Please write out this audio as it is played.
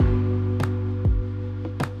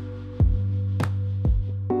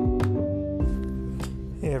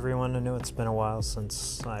know it's been a while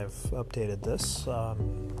since I've updated this.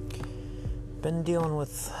 Been dealing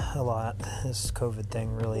with a lot. This COVID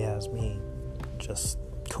thing really has me just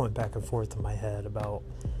going back and forth in my head about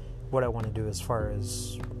what I want to do as far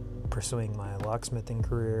as pursuing my locksmithing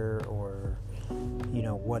career, or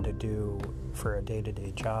what to do for a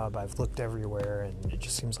day-to-day job. I've looked everywhere and it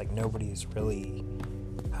just seems like nobody's really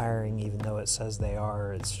hiring, even though it says they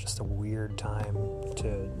are. It's just a weird time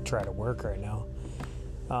to try to work right now.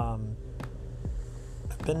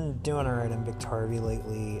 I've been doing alright in Biktarvy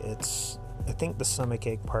lately. I think the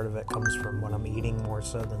stomachache part of it comes from what I'm eating more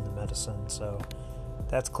so than the medicine, so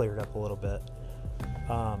that's cleared up a little bit.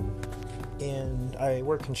 And I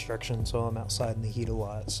work construction, so I'm outside in the heat a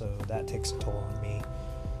lot, so that takes a toll on me.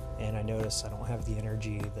 And I notice I don't have the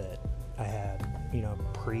energy that I had,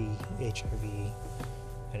 pre-HIV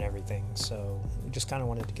and everything. So just kind of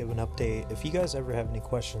wanted to give an update. If you guys ever have any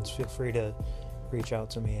questions, feel free to reach out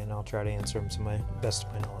to me and I'll try to answer them to my best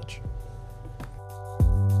of my knowledge.